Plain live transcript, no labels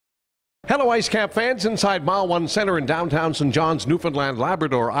Hello, IceCap fans. Inside Mile 1 Center in downtown St. John's, Newfoundland,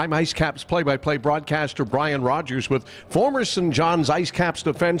 Labrador. I'm IceCaps play-by-play broadcaster Brian Rogers with former St. John's IceCaps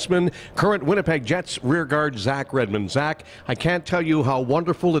defenseman, current Winnipeg Jets rearguard Zach Redmond. Zach, I can't tell you how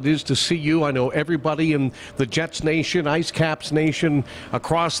wonderful it is to see you. I know everybody in the Jets Nation, IceCaps Nation,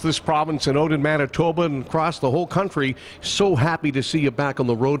 across this province and out in Manitoba and across the whole country, so happy to see you back on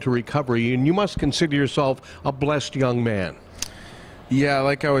the road to recovery. And you must consider yourself a blessed young man. Yeah,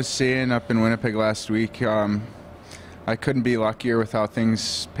 like I was saying up in Winnipeg last week, I couldn't be luckier with how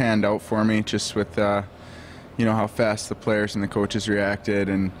things panned out for me, just with how fast the players and the coaches reacted,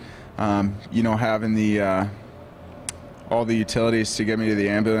 and having the all the utilities to get me to the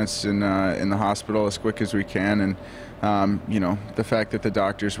ambulance in the hospital as quick as we can, and the fact that the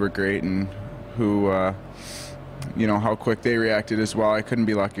doctors were great and who how quick they reacted as well. I couldn't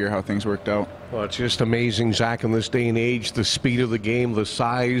be luckier how things worked out. Well, it's just amazing, Zach, in this day and age, the speed of the game, the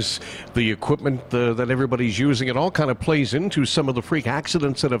size, the equipment that everybody's using. It all kind of plays into some of the freak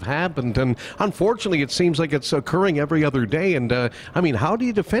accidents that have happened. And unfortunately, it seems like it's occurring every other day. And, how do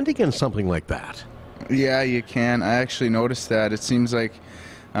you defend against something like that? Yeah, you can. I actually noticed that. It seems like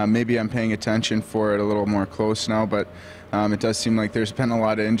maybe I'm paying attention for it a little more close now. But it does seem like there's been a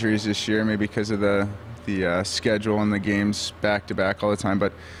lot of injuries this year, maybe because of the schedule and the games back-to-back all the time.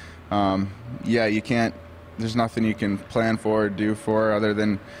 But you can't, there's nothing you can plan for or do for other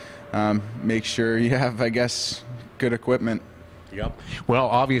than make sure you have, I guess, good equipment. Yep. Well,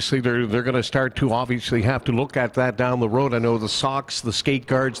 obviously, they're going to start to obviously have to look at that down the road. I know the socks, the skate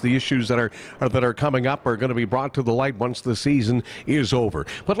guards, the issues that are coming up are going to be brought to the light once the season is over.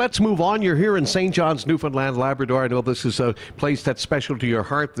 But let's move on. You're here in St. John's, Newfoundland, Labrador. I know this is a place that's special to your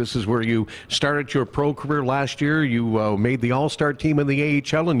heart. This is where you started your pro career last year. You made the All-Star team in the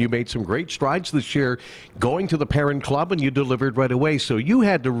AHL, and you made some great strides this year going to the parent club, and you delivered right away. So you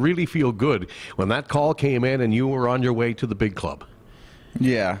had to really feel good when that call came in and you were on your way to the big club.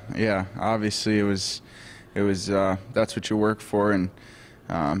 Yeah. Obviously, it was. That's what you work for, and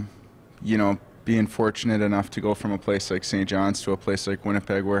being fortunate enough to go from a place like St. John's to a place like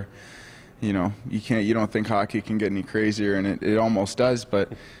Winnipeg, where you don't think hockey can get any crazier, and it almost does.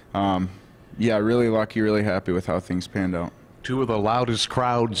 But really lucky, really happy with how things panned out. Two of the loudest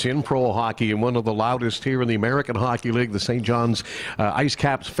crowds in pro hockey and one of the loudest here in the American Hockey League, the St. John's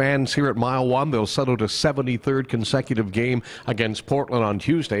IceCaps fans here at Mile 1. They'll settle to 73rd consecutive game against Portland on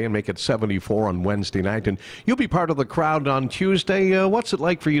Tuesday and make it 74 on Wednesday night. And you'll be part of the crowd on Tuesday. What's it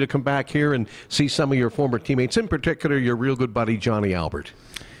like for you to come back here and see some of your former teammates, in particular your real good buddy Johnny Albert?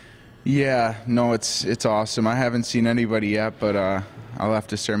 Yeah, no, it's awesome. I haven't seen anybody yet, but I'll have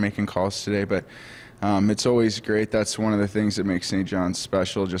to start making calls today. But it's always great. That's one of the things that makes St. John's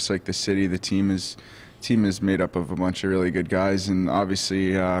special. Just like the city, the team is made up of a bunch of really good guys, and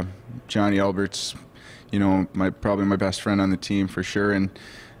obviously Johnny Albert's, probably my best friend on the team for sure, and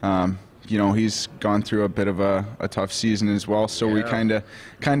he's gone through a bit of a tough season as well. So we kind of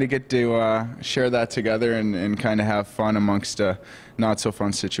get to share that together and kind of have fun amongst not so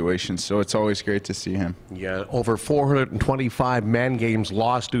fun situations. So it's always great to see him. Yeah, over 425 man games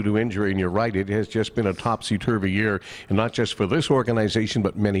lost due to injury, and you're right, it has just been a topsy-turvy year, and not just for this organization,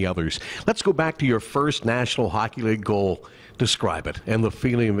 but many others. Let's go back to your first National Hockey League goal. Describe it, and the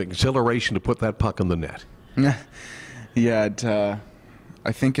feeling of exhilaration to put that puck in the net. Yeah,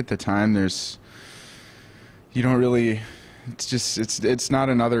 I think at the time it's not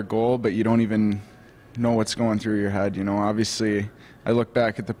another goal, but you don't even know what's going through your head. Obviously I look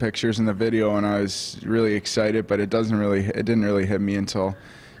back at the pictures and the video and I was really excited, but it didn't really hit me until,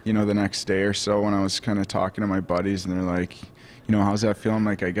 the next day or so, when I was kind of talking to my buddies and they're like, how's that feel? I'm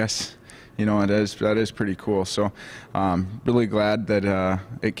like, I guess, that is pretty cool. So really glad that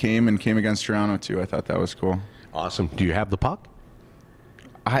it came against Toronto too. I thought that was cool. Awesome. Do you have the puck?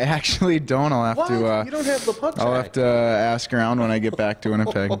 I actually don't. I'll have to. You don't have the puck. I'll have to ask around when I get back to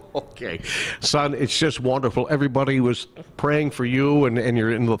Winnipeg. Okay, son, it's just wonderful. Everybody was praying for you, and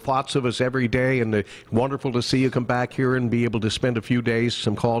you're in the thoughts of us every day. And wonderful to see you come back here and be able to spend a few days,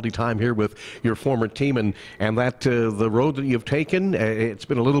 some quality time here with your former team, and that the road that you've taken. It's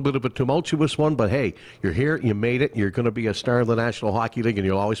been a little bit of a tumultuous one, but hey, you're here. You made it. You're going to be a star of the National Hockey League, and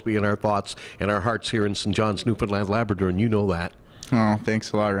you'll always be in our thoughts and our hearts here in St. John's, Newfoundland, Labrador, and you know that. Oh,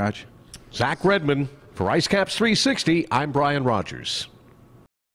 thanks a lot, Raj. Zach Redmond for IceCaps 360. I'm Brian Rogers.